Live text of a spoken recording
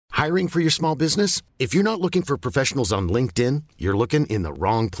Hiring for your small business? If you're not looking for professionals on LinkedIn, you're looking in the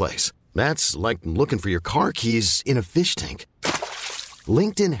wrong place. That's like looking for your car keys in a fish tank.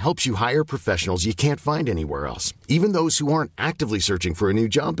 LinkedIn helps you hire professionals you can't find anywhere else, even those who aren't actively searching for a new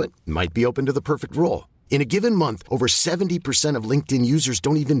job but might be open to the perfect role. In a given month, over 70% of LinkedIn users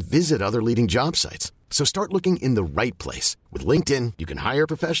don't even visit other leading job sites. So start looking in the right place. With LinkedIn, you can hire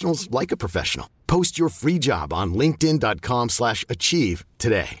professionals like a professional. Post your free job on linkedin.com/achieve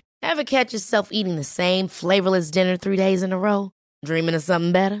today. Ever catch yourself eating the same flavorless dinner 3 days in a row? Dreaming of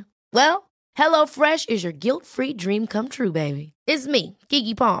something better? Well, HelloFresh is your guilt-free dream come true, baby. It's me,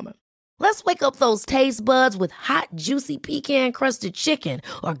 Keke Palmer. Let's wake up those taste buds with hot, juicy pecan-crusted chicken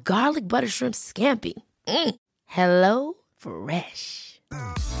or garlic butter shrimp scampi. Hello Fresh.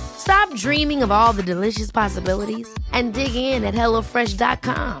 Stop dreaming of all the delicious possibilities and dig in at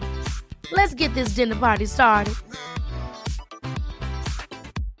HelloFresh.com. Let's get this dinner party started.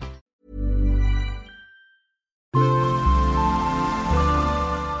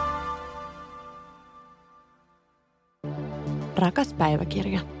 Rakas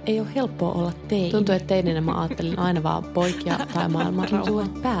päiväkirja. Ei ole helppoa olla teini. Tuntuu, että teininä mä ajattelin aina vaan poikia tai maailman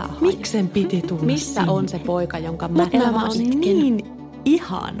rauhaa. Miksi sen piti tulla missä sinne? On se poika, jonka mä elämä on niin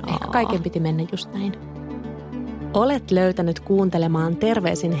ihanaa. Ehkä kaiken piti mennä just näin. Olet löytänyt kuuntelemaan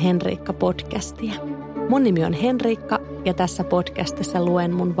Terveisin Henriikka-podcastia. Mun nimi on Henriikka ja tässä podcastissa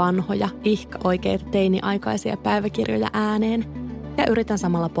luen mun vanhoja, oikeita teini-aikaisia päiväkirjoja ääneen ja yritän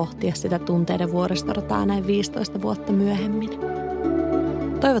samalla pohtia sitä tunteiden vuoristorataa näin 15 vuotta myöhemmin.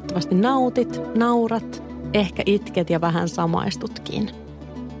 Toivottavasti nautit, naurat, ehkä itket ja vähän samaistutkin.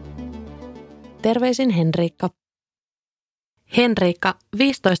 Terveisin Henriikka. Henriikka,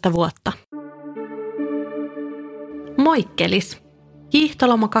 15 vuotta. Moikkelis.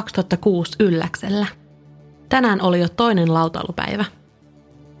 Hiihtoloma 2006 Ylläksellä. Tänään oli jo toinen lautailupäivä.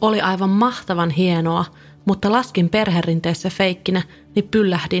 Oli aivan mahtavan hienoa, mutta laskin perherinteessä feikkinä, niin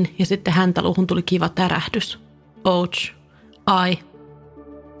pyllähdin ja sitten häntäluuhun tuli kiva tärähdys. Ouch. Ai.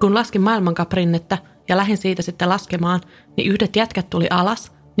 Kun laskin maailmankaprinnettä ja lähdin siitä sitten laskemaan, niin yhdet jätkät tuli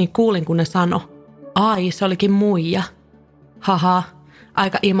alas, niin kuulin kun ne sano. Ai, se olikin muija. Haha,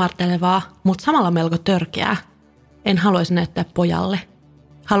 aika imartelevaa, mutta samalla melko törkeää. En haluaisi näyttää pojalle.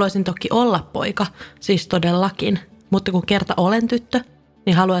 Haluaisin toki olla poika, siis todellakin, mutta kun kerta olen tyttö,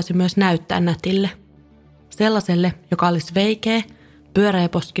 niin haluaisin myös näyttää nätille. Sellaiselle, joka olisi veikeä,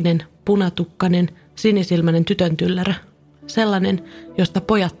 pyöreäposkinen, punatukkainen, sinisilmäinen tytöntyllärä. Sellainen, josta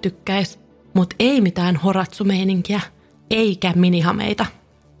pojat tykkäis, mutta ei mitään horatsumeininkiä, eikä minihameita.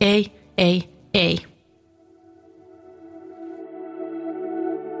 Ei, ei, ei.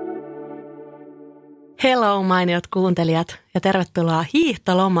 Hello mainiot kuuntelijat ja tervetuloa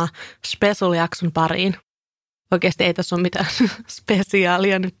hiihtoloma special-jakson pariin. Oikeasti ei tässä ole mitään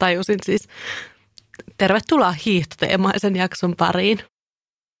spesiaalia, nyt tajusin siis. Tervetuloa hiihtoteemaisen jakson pariin.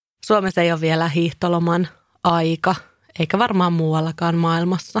 Suomessa ei ole vielä hiihtoloman aika, eikä varmaan muuallakaan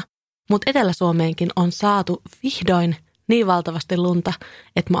maailmassa. Mutta Etelä-Suomeenkin on saatu vihdoin niin valtavasti lunta,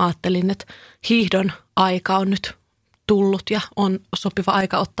 että mä ajattelin, että hiihdon aika on nyt tullut ja on sopiva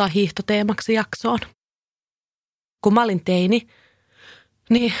aika ottaa hiihtoteemaksi jaksoon. Kun mä olin teini,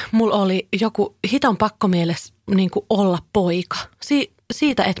 niin mulla oli joku hiton pakkomielessä niin kuin olla poika.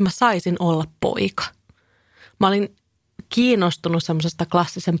 Siitä, että mä saisin olla poika. Mä olin kiinnostunut semmoisesta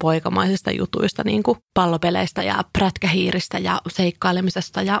klassisen poikamaisista jutuista, niin kuin pallopeleistä ja prätkähiiristä ja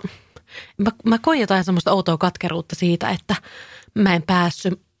seikkailemisesta. Ja mä koin jotain semmoista outoa katkeruutta siitä, että mä en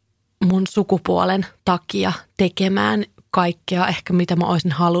päässyt mun sukupuolen takia tekemään kaikkea ehkä mitä mä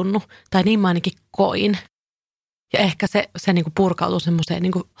olisin halunnut. Tai niin mä ainakin koin. Ja ehkä se niin kuin purkautui semmoiseen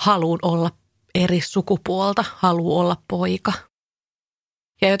niin kuin haluun olla eri sukupuolta, haluun olla poika.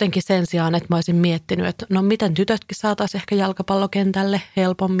 Ja jotenkin sen sijaan, että mä olisin miettinyt, että no miten tytötkin saataisiin ehkä jalkapallokentälle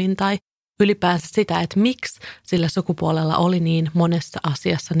helpommin tai ylipäänsä sitä, että miksi sillä sukupuolella oli niin monessa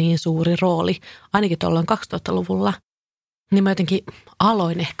asiassa niin suuri rooli, ainakin tuolloin 2000-luvulla, niin mä jotenkin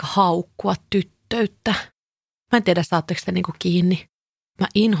aloin ehkä haukkua tyttöyttä. Mä en tiedä, saatteko te niinku kiinni. Mä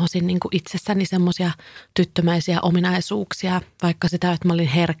inhosin niinku itsessäni semmoisia tyttömäisiä ominaisuuksia, vaikka sitä, että mä olin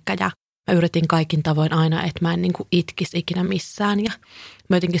herkkä ja mä yritin kaikin tavoin aina, että mä en niinku itkisi ikinä missään ja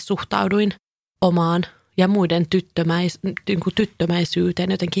mä jotenkin suhtauduin omaan ja muiden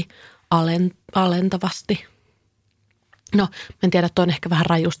tyttömäisyyteen jotenkin alentavasti. No, mä en tiedä, että on ehkä vähän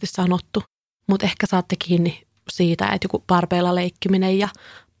rajusti sanottu, mutta ehkä saatte kiinni siitä, että joku parpeilla leikkiminen ja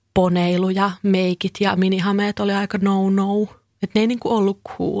poneilu ja meikit ja minihameet oli aika no. Että ne ei niinku ollut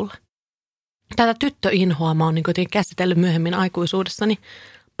cool. Tätä tyttöinhoa mä oon niinku käsitellyt myöhemmin aikuisuudessani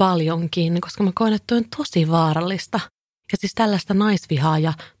paljonkin, koska mä koen, että on tosi vaarallista. Ja siis tällaista naisvihaa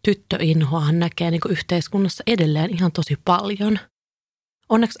ja tyttöinhoahan näkee niin kuin yhteiskunnassa edelleen ihan tosi paljon.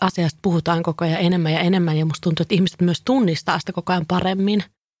 Onneksi asiasta puhutaan koko ajan enemmän ja enemmän ja musta tuntuu, että ihmiset myös tunnistaa sitä koko ajan paremmin.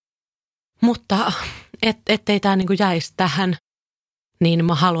 Mutta ettei tämä niin kuin jäisi tähän, niin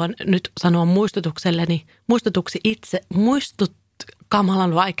mä haluan nyt sanoa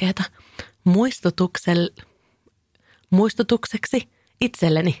muistutukseksi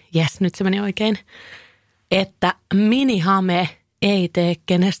itselleni, jes nyt se meni oikein, että minihame ei tee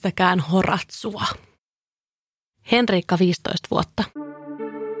kenestäkään horatsua. Henriikka 15 vuotta.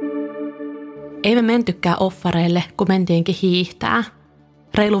 Ei me mentykään offareille, kun mentiinkin hiihtää.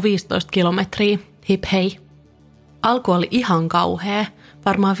 Reilu 15 kilometriä, hip hei. Alku oli ihan kauhea,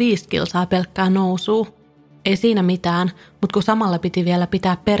 varmaan 5 kilsaa pelkkää nousua. Ei siinä mitään, mutta kun samalla piti vielä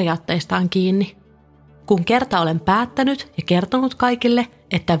pitää periaatteistaan kiinni. Kun kerta olen päättänyt ja kertonut kaikille,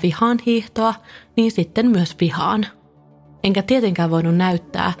 että vihaan hiihtoa, niin sitten myös vihaan. Enkä tietenkään voinut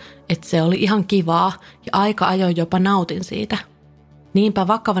näyttää, että se oli ihan kivaa ja aika ajoin jopa nautin siitä. Niinpä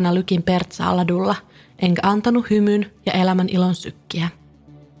vakavana lykin pertsaa ladulla, enkä antanut hymyn ja elämän ilon sykkiä.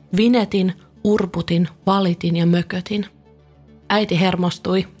 Vinetin, urputin, valitin ja mökötin. Äiti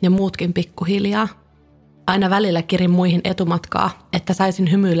hermostui ja muutkin pikkuhiljaa. Aina välillä kirin muihin etumatkaa, että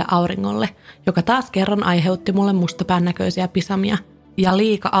saisin hymyillä auringolle, joka taas kerran aiheutti mulle mustapännäköisiä pisamia ja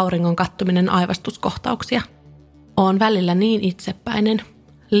liika auringon kattuminen aivastuskohtauksia. Oon välillä niin itsepäinen,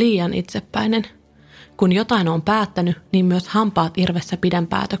 liian itsepäinen. Kun jotain on päättänyt, niin myös hampaat irvessä pidän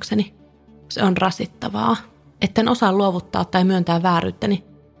päätökseni. Se on rasittavaa, etten osaa luovuttaa tai myöntää vääryyttäni,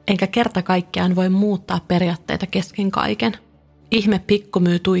 enkä kerta kaikkiaan voi muuttaa periaatteita kesken kaiken. Ihme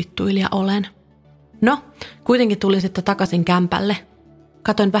pikkumyy tuittuilija olen. No, kuitenkin tulin sitten takaisin kämpälle.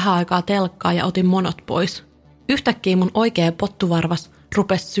 Katoin vähän aikaa telkkaa ja otin monot pois. Yhtäkkiä mun oikea pottuvarvas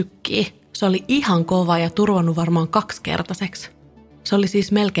rupesi sykkii. Se oli ihan kova ja turvannut varmaan 2-kertaiseksi. Se oli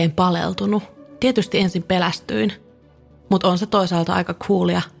siis melkein paleltunut. Tietysti ensin pelästyin, mutta on se toisaalta aika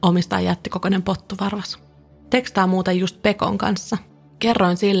coolia omistaa jättikokoinen pottuvarvas. Tekstaa muuten just Pekon kanssa.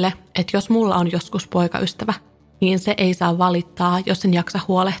 Kerroin sille, että jos mulla on joskus poikaystävä, niin se ei saa valittaa, jos en jaksa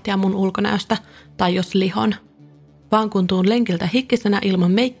huolehtia mun ulkonäöstä tai jos lihon. Vaan kun tuun lenkiltä hikkisenä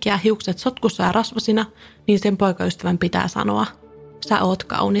ilman meikkiä, hiukset sotkussa ja rasvasina, niin sen poikaystävän pitää sanoa, sä oot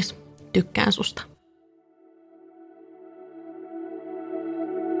kaunis, tykkään susta.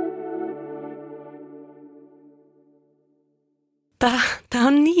 Tää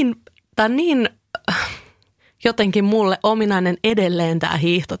on niin jotenkin mulle ominainen edelleen tää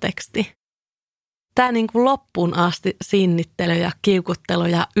hiihtoteksti. Tää niin kuin loppuun asti sinnittely ja kiukuttelu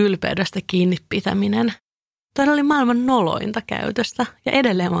ja ylpeydestä kiinni pitäminen. Tämä oli maailman nolointa käytöstä ja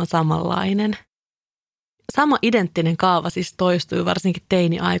edelleen on samanlainen. Sama identtinen kaava siis toistui varsinkin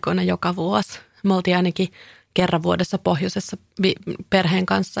teini-aikoina joka vuosi. Me oltiin ainakin kerran vuodessa pohjoisessa perheen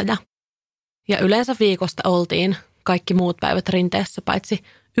kanssa ja yleensä viikosta oltiin kaikki muut päivät rinteessä, paitsi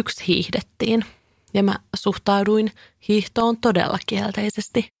yksi hiihdettiin. Ja mä suhtauduin hiihtoon todella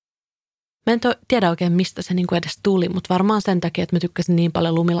kielteisesti. Mä en tiedä oikein, mistä se niinku edes tuli, mutta varmaan sen takia, että mä tykkäsin niin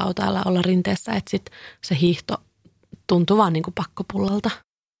paljon lumilautailla olla rinteessä, että sit se hiihto tuntui vaan niinku pakkopullalta.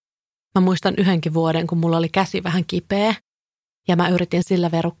 Mä muistan yhdenkin vuoden, kun mulla oli käsi vähän kipeä ja mä yritin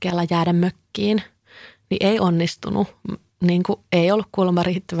sillä verukkeella jäädä mökkiin, niin ei onnistunut. Niinku ei ollut kuulemma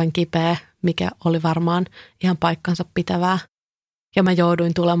riittävän kipeä, mikä oli varmaan ihan paikkansa pitävää. Ja mä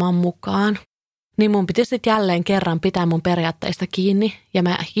jouduin tulemaan mukaan. Niin mun piti sitten jälleen kerran pitää mun periaatteista kiinni ja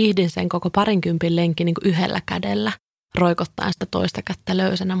mä hiihdin sen koko 20 lenkin niin kuin yhdellä kädellä, roikottaen sitä toista kättä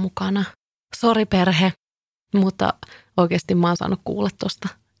löysänä mukana. Sori perhe, mutta oikeasti mä oon saanut kuulla tosta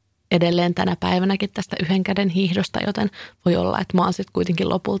edelleen tänä päivänäkin tästä yhden käden hiihdosta, joten voi olla, että mä oon sitten kuitenkin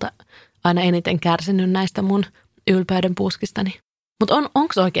lopulta aina eniten kärsinyt näistä mun ylpeyden puuskistani. Mutta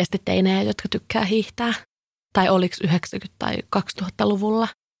onko oikeasti teinejä, jotka tykkää hiihtää? Tai oliko 90- tai 2000-luvulla?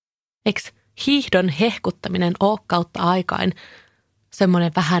 Eikö hiihdon hehkuttaminen ole kautta aikain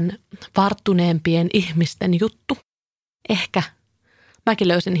semmoinen vähän varttuneempien ihmisten juttu? Ehkä. Mäkin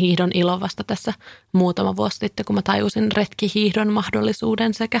löysin hiihdon ilon vasta tässä muutama vuosi sitten, kun mä tajusin retkihiihdon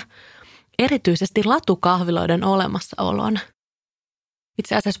mahdollisuuden sekä erityisesti latukahviloiden olemassaolon.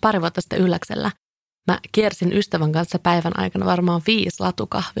 Itse asiassa pari vuotta sitten Ylläksellä mä kiersin ystävän kanssa päivän aikana varmaan 5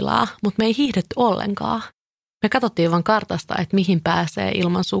 latukahvilaa, mutta me ei hiihdetty ollenkaan. Me katsottiin vaan kartasta, että mihin pääsee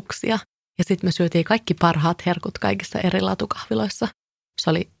ilman suksia. Ja sitten me syötiin kaikki parhaat herkut kaikissa eri latukahviloissa.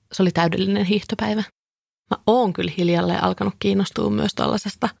 Se oli täydellinen hiihtopäivä. Mä oon kyllä hiljalleen alkanut kiinnostua myös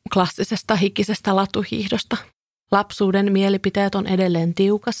tuollaisesta klassisesta hikisestä latuhiihdosta. Lapsuuden mielipiteet on edelleen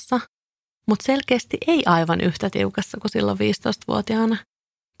tiukassa, mutta selkeästi ei aivan yhtä tiukassa kuin silloin 15-vuotiaana.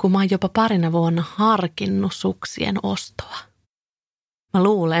 kun mä oon jopa parina vuonna harkinnut suksien ostoa. Mä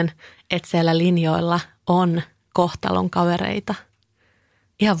luulen, että siellä linjoilla on kohtalon kavereita.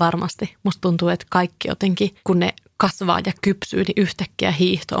 Ihan varmasti. Musta tuntuu, että kaikki jotenkin, kun ne kasvaa ja kypsyy, niin yhtäkkiä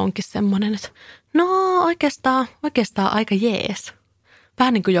hiihto onkin semmoinen, että no oikeastaan aika jees.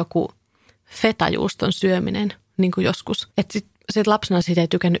 Vähän niin kuin joku fetajuuston syöminen, niin kuin joskus. Että sit lapsena siitä ei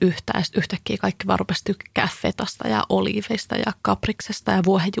tykännyt yhtään, ja yhtäkkiä kaikki vaan rupesi tykkää fetasta ja oliiveista ja kapriksesta ja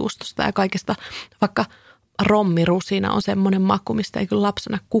vuohenjuustosta ja kaikesta. Vaikka rommirusina on semmoinen maku, mistä ei kyllä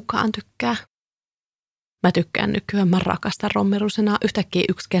lapsena kukaan tykkää. Mä tykkään nykyään, mä rakastan rommirusinaa. Yhtäkkiä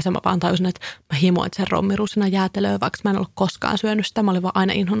yksi kesä mä vaan tajusin, että mä himoin sen rommirusina jäätelöä, vaikka mä en ollut koskaan syönyt sitä. Mä olin vaan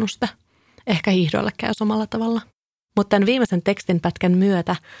aina inhonnut sitä. Ehkä hiihdoilla käy samalla tavalla. Mutta tämän viimeisen tekstinpätkän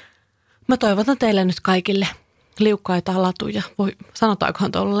myötä mä toivotan teille nyt kaikille liukkaita latuja. Voi,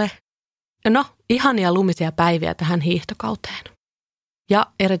 sanotaankohan tolleen? No, ihania lumisia päiviä tähän hiihtokauteen. Ja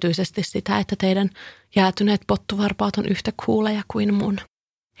erityisesti sitä, että teidän jäätyneet pottuvarpaat on yhtä kuuleja kuin mun.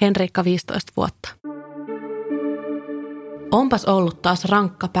 Henriikka, 15 vuotta. Onpas ollut taas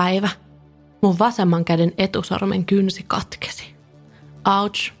rankka päivä. Mun vasemman käden etusormen kynsi katkesi.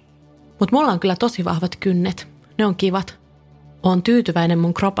 Ouch. Mut mulla on kyllä tosi vahvat kynnet. Ne on kivat. Oon tyytyväinen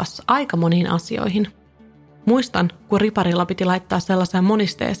mun kropassa aika moniin asioihin. Muistan, kun riparilla piti laittaa sellaiseen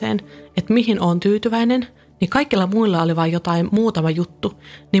monisteeseen, että mihin oon tyytyväinen, niin kaikilla muilla oli vain jotain muutama juttu,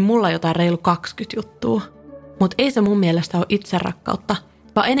 niin mulla jotain reilu 20 juttua. Mut ei se mun mielestä ole itserakkautta,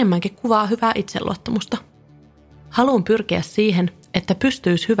 vaan enemmänkin kuvaa hyvää itseluottamusta. Haluan pyrkiä siihen, että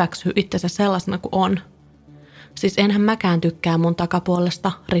pystyisi hyväksyä itsensä sellaisena kuin on. Siis enhän mäkään tykkää mun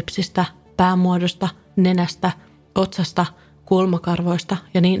takapuolesta, ripsistä, päämuodosta, nenästä, otsasta, kulmakarvoista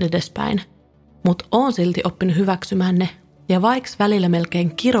ja niin edespäin. Mut oon silti oppinut hyväksymään ne, ja vaikka välillä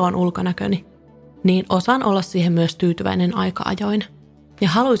melkein kiroon ulkonäköni, niin osaan olla siihen myös tyytyväinen aika ajoin. Ja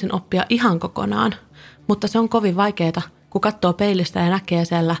haluaisin oppia ihan kokonaan, mutta se on kovin vaikeeta, kun katsoo peilistä ja näkee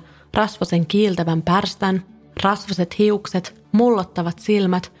siellä rasvasen kiiltävän pärstän, rasvaset hiukset, mullottavat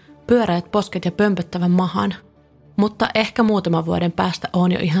silmät, pyöreät posket ja pömpöttävän mahan. Mutta ehkä muutaman vuoden päästä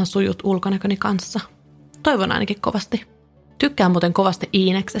on jo ihan sujut ulkonäköni kanssa. Toivon ainakin kovasti. Tykkään muuten kovasti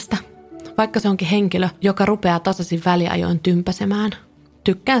Iineksestä, vaikka se onkin henkilö, joka rupeaa tasaisin väliajoin tympäsemään.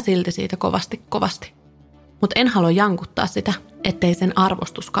 Tykkään silti siitä kovasti. Mutta en halua jankuttaa sitä, ettei sen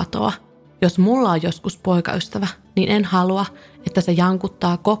arvostus katoa. Jos mulla on joskus poikaystävä, niin en halua, että se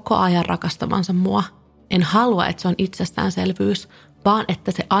jankuttaa koko ajan rakastavansa mua. En halua, että se on itsestäänselvyys, vaan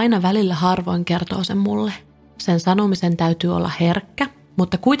että se aina välillä harvoin kertoo sen mulle. Sen sanomisen täytyy olla herkkä,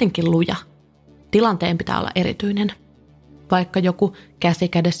 mutta kuitenkin luja. Tilanteen pitää olla erityinen. Vaikka joku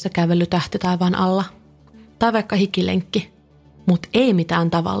käsikädessä kävelytähti taivaan alla. Tai vaikka hikilenkki. Mut ei mitään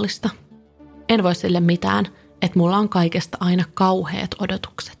tavallista. En voi sille mitään, että mulla on kaikesta aina kauheat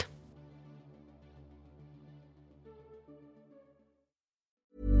odotukset.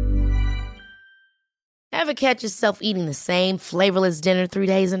 Ever catch yourself eating the same flavorless dinner 3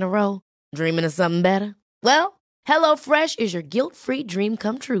 days in a row? Dreaming of something better? Well, HelloFresh is your guilt-free dream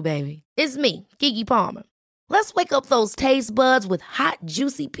come true, baby. It's me, Keke Palmer. Let's wake up those taste buds with hot,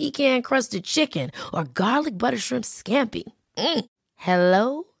 juicy pecan-crusted chicken or garlic butter shrimp scampi.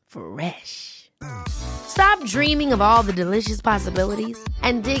 Hello Fresh. Stop dreaming of all the delicious possibilities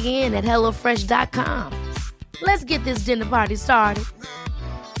and dig in at HelloFresh.com. Let's get this dinner party started.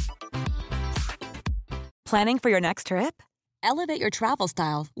 Planning for your next trip? Elevate your travel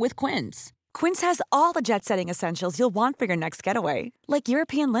style with Quince. Quince has all the jet-setting essentials you'll want for your next getaway, like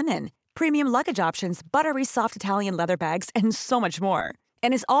European linen, premium luggage options, buttery soft Italian leather bags, and so much more.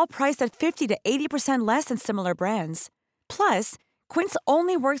 And is all priced at 50 to 80% less than similar brands. Plus, Quince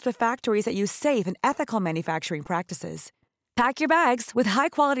only works with factories that use safe and ethical manufacturing practices. Pack your bags with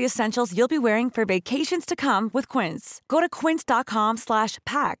high-quality essentials you'll be wearing for vacations to come with Quince. Go to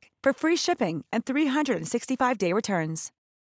quince.com/pack for free shipping and 365-day returns.